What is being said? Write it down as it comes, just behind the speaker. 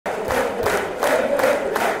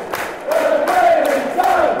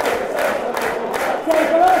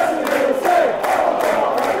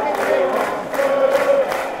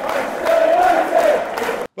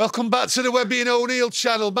Welcome back to the Webby O'Neill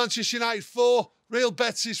channel. Manchester United 4, Real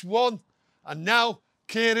Betis 1. And now,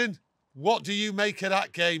 Kieran, what do you make of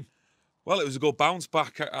that game? Well, it was a good bounce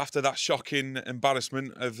back after that shocking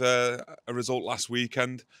embarrassment of a result last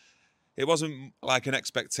weekend. It wasn't like an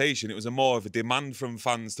expectation. It was more of a demand from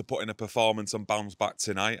fans to put in a performance and bounce back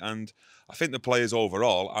tonight. And I think the players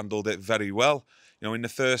overall handled it very well. You know, in the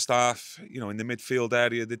first half, you know, in the midfield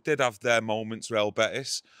area, they did have their moments, Real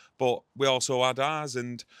Betis, but we also had ours.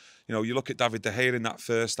 And, you know, you look at David De Gea in that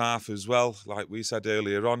first half as well. Like we said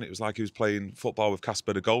earlier on, it was like he was playing football with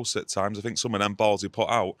Casper the Ghost at times. I think some of them balls he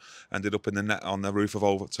put out ended up in the net on the roof of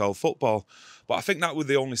Hotel Football. But I think that were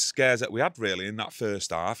the only scares that we had really in that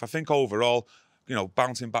first half. I think overall, you know,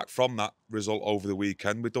 bouncing back from that result over the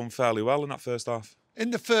weekend, we've done fairly well in that first half.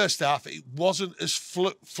 In the first half, it wasn't as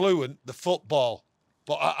fluent, the football.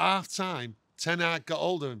 But at half-time, Ten Hag got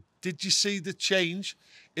hold of him. Did you see the change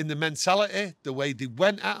in the mentality, the way they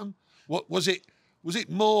went at him? What was it? Was it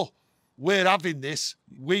more, we're having this,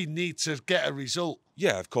 we need to get a result?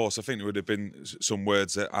 Yeah, of course. I think there would have been some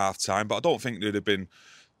words at half-time, but I don't think they'd have been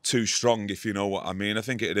too strong, if you know what I mean. I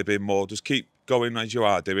think it'd have been more, just keep going as you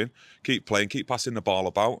are doing, keep playing, keep passing the ball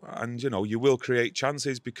about, and, you know, you will create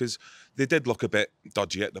chances, because they did look a bit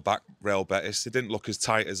dodgy at the back, Real Betis. They didn't look as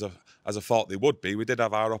tight as I thought they would be. We did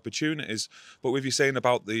have our opportunities, but with you saying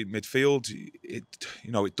about the midfield,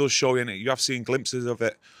 it does show you, and you have seen glimpses of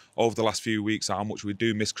it over the last few weeks, how much we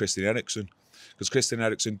do miss Christian Eriksen. Because Christian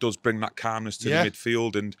Eriksen does bring that calmness to the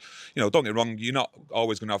midfield. And, you know, don't get me wrong, you're not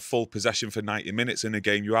always going to have full possession for 90 minutes in a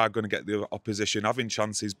game. You are going to get the opposition having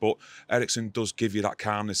chances, but Eriksen does give you that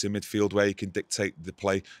calmness in midfield where he can dictate the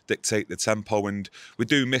play, dictate the tempo, and we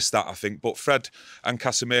do miss that, I think. But Fred and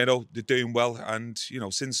Casemiro, they're doing well, and, you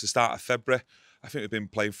know, since the start of February, I think we've been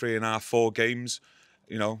playing 3.5, 4 games,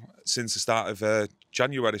 you know, since the start of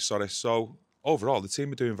January, sorry. So, overall, the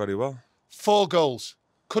team are doing very well. 4 goals.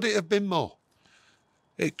 Could it have been more?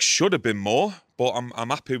 It should have been more, but I'm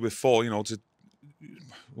happy with 4, you know,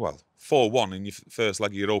 4-1 in your first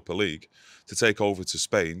leg of Europa League to take over to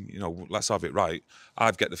Spain. You know, let's have it right.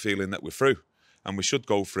 I've got the feeling that we're through, and we should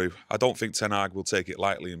go through. I don't think Ten Hag will take it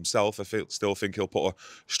lightly himself. I still think he'll put a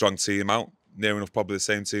strong team out, near enough probably the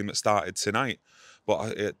same team that started tonight,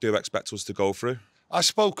 but I do expect us to go through. I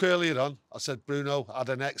spoke earlier on. I said Bruno had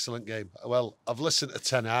an excellent game. Well, I've listened to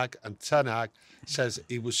Ten Hag, and Ten Hag says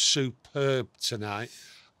he was superb tonight.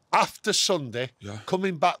 After Sunday,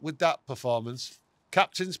 coming back with that performance,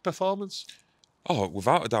 captain's performance? Oh,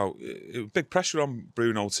 without a doubt. It was big pressure on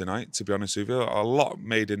Bruno tonight, to be honest with you. A lot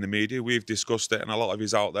made in the media. We've discussed it, and a lot of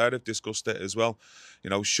us out there have discussed it as well. You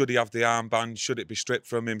know, should he have the armband? Should it be stripped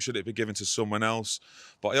from him? Should it be given to someone else?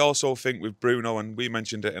 But I also think with Bruno, and we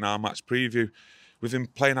mentioned it in our match preview, with him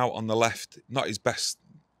playing out on the left, not his best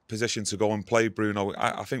position to go and play Bruno.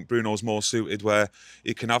 I think Bruno's more suited where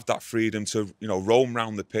he can have that freedom to, you know, roam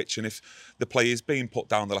around the pitch, and if the play is being put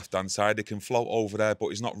down the left-hand side, he can float over there, but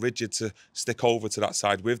he's not rigid to stick over to that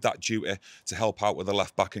side with that duty to help out with the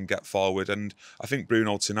left back and get forward. And I think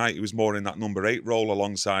Bruno tonight, he was more in that number 8 role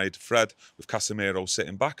alongside Fred, with Casemiro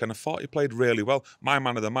sitting back, and I thought he played really well. My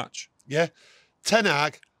man of the match. Yeah. Ten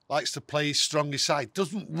Hag likes to play his strongest side,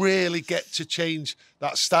 doesn't really get to change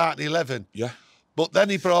that starting 11. Yeah. But then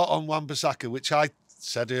he brought on Wan-Bissaka, which I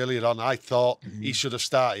said earlier on, I thought he should have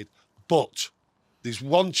started. But there's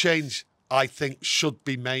one change I think should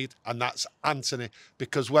be made, and that's Anthony.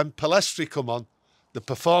 Because when Pellistri come on, the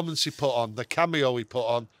performance he put on, the cameo he put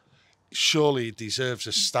on, surely he deserves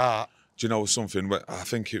a start. Do you know something? I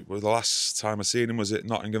think it was the last time I seen him was at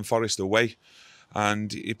Nottingham Forest away,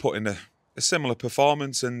 and he put in a similar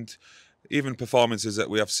performance, and even performances that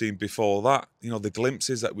we have seen before that, you know, the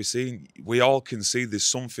glimpses that we've seen, we all can see there's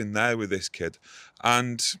something there with this kid.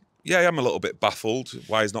 And yeah, I'm a little bit baffled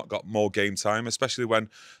why he's not got more game time, especially when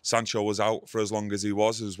Sancho was out for as long as he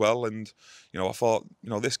was as well. And, you know, I thought, you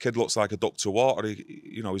know, this kid looks like a duck to water.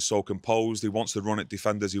 You know, he's so composed. He wants to run at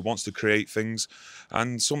defenders. He wants to create things.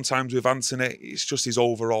 And sometimes with Anthony, it's just his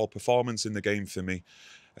overall performance in the game for me.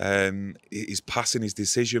 His passing, his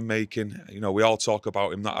decision making, you know, we all talk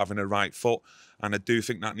about him not having a right foot, and I do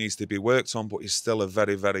think that needs to be worked on, but he's still a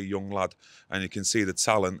very, very young lad, and you can see the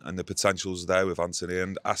talent and the potential's there with Anthony,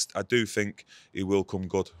 and I do think he will come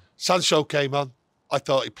good. Sancho came on. I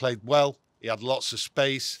thought he played well. He had lots of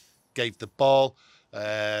space, gave the ball.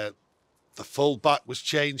 The full-back was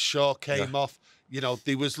changed, Shaw came off. You know,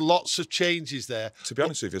 there was lots of changes there. To be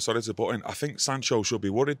honest with you, sorry to butt in, I think Sancho should be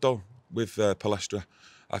worried, though, with Pellistri.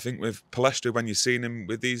 I think with Palestra, when you've seen him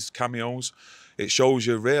with these cameos, it shows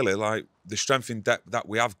you really like the strength in depth that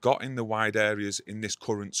we have got in the wide areas in this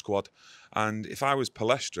current squad. And if I was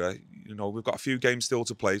Palestra, you know, we've got a few games still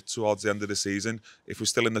to play towards the end of the season. If we're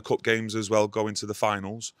still in the cup games as well, going to the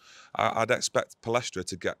finals, I'd expect Palestra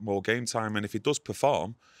to get more game time. And if he does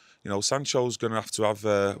perform, you know, Sancho's going to have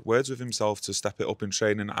words with himself to step it up in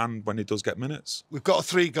training and when he does get minutes. We've got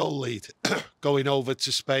a 3-goal lead going over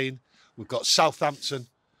to Spain. We've got Southampton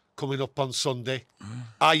coming up on Sunday.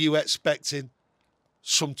 Are you expecting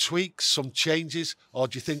some tweaks, some changes, or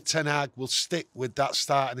do you think Ten Hag will stick with that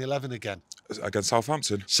starting 11 again? Against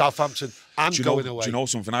Southampton? Southampton and going away. Do you know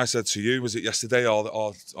something I said to you, was it yesterday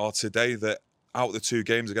or today, that out of the 2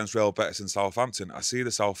 games against Real Betis and Southampton, I see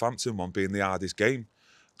the Southampton one being the hardest game.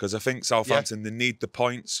 Because I think Southampton, they need the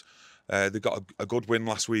points. They got a good win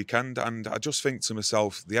last weekend. And I just think to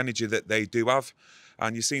myself, the energy that they do have.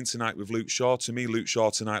 And you've seen tonight with Luke Shaw. To me, Luke Shaw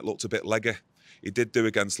tonight looked a bit leggy. He did do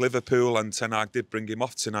against Liverpool, and Ten Hag did bring him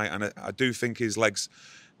off tonight. And I do think his legs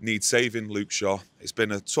need saving, Luke Shaw. It's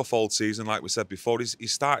been a tough old season, like we said before. He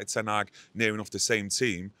started Ten Hag near enough the same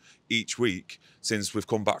team each week since we've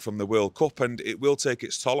come back from the World Cup, and it will take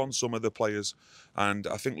its toll on some of the players. And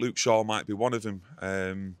I think Luke Shaw might be one of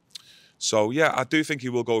them. So, yeah, I do think he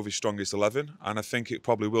will go with his strongest 11, and I think it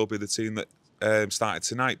probably will be the team that started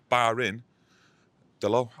tonight, barring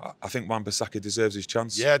Delo. I think Wan-Bissaka deserves his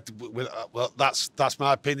chance. Yeah, well, that's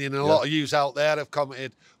my opinion, and a lot of yous out there have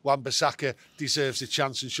commented Wan-Bissaka deserves a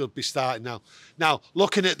chance and should be starting now. Now,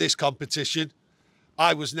 looking at this competition,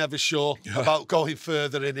 I was never sure about going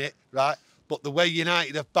further in it, right? But the way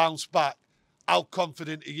United have bounced back, how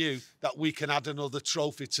confident are you that we can add another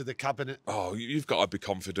trophy to the cabinet? Oh, you've got to be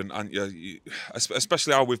confident, and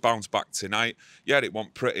especially how we've bounced back tonight. Yeah, it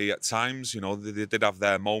wasn't pretty at times. You know, they did have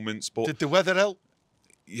their moments, but did the weather help?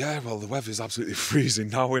 Yeah, well, the weather's absolutely freezing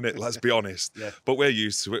now, isn't it? Let's be honest. But we're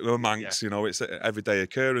used to it. We're Manx, you know, it's an everyday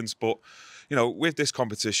occurrence. But, you know, with this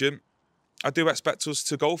competition, I do expect us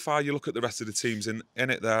to go far. You look at the rest of the teams in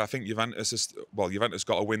it there. I think Juventus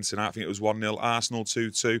got a win tonight. I think it was 1-0. Arsenal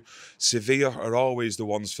 2-2. Sevilla are always the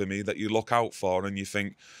ones for me that you look out for and you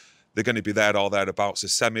think they're going to be there or thereabouts, the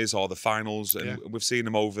semis or the finals. And we've seen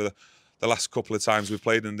them over the last couple of times we've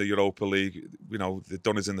played in the Europa League. You know, they've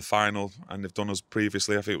done us in the final and they've done us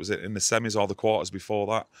previously. I think it was in the semis or the quarters before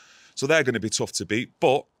that. So they're going to be tough to beat.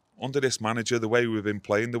 But under this manager, the way we've been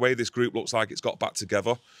playing, the way this group looks like it's got back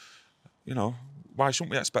together, you know, why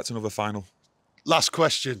shouldn't we expect another final? Last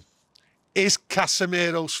question. Is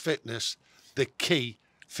Casemiro's fitness the key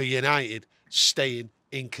for United staying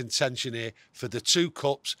in contention here for the 2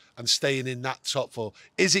 cups and staying in that top 4?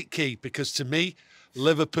 Is it key? Because to me,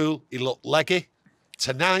 Liverpool, he looked leggy.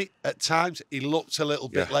 Tonight, at times, he looked a little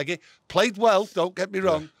bit leggy. Played well, don't get me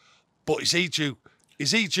wrong, but is he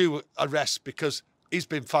due a rest? Because he's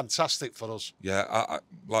been fantastic for us. Yeah,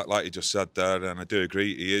 like you just said there, and I do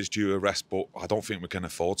agree, he is due a rest, but I don't think we can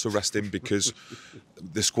afford to rest him because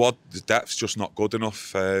the squad, the depth's just not good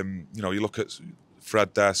enough. You know, you look at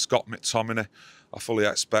Fred there, Scott McTominay, I fully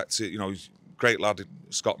expect it, you know, great lad,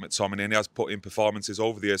 Scott McTominay, and he has put in performances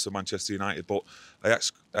over the years for Manchester United, but I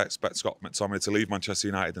expect Scott McTominay to leave Manchester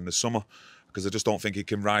United in the summer because I just don't think he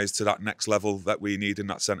can rise to that next level that we need in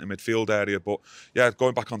that centre midfield area. But yeah,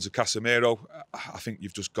 going back onto Casemiro, I think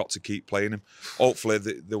you've just got to keep playing him. Hopefully,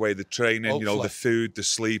 the way the training, you know, the food, the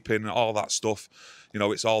sleeping, all that stuff, you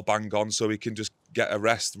know, it's all bang on so he can just get a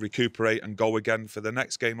rest, recuperate and go again for the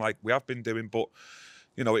next game like we have been doing. But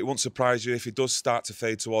you know, it won't surprise you if he does start to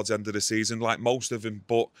fade towards the end of the season, like most of them.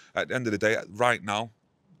 But at the end of the day, right now,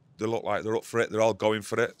 they look like they're up for it. They're all going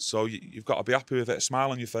for it. So you've got to be happy with it, a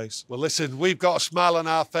smile on your face. Well, listen, we've got a smile on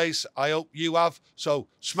our face. I hope you have. So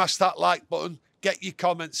smash that like button, get your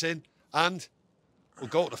comments in, and we'll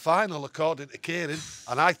go to the final according to Kieran.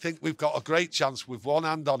 And I think we've got a great chance with one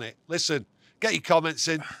hand on it. Listen, get your comments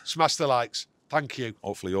in, smash the likes. Thank you.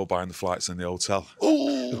 Hopefully you're buying the flights and the hotel.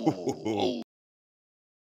 Ooh.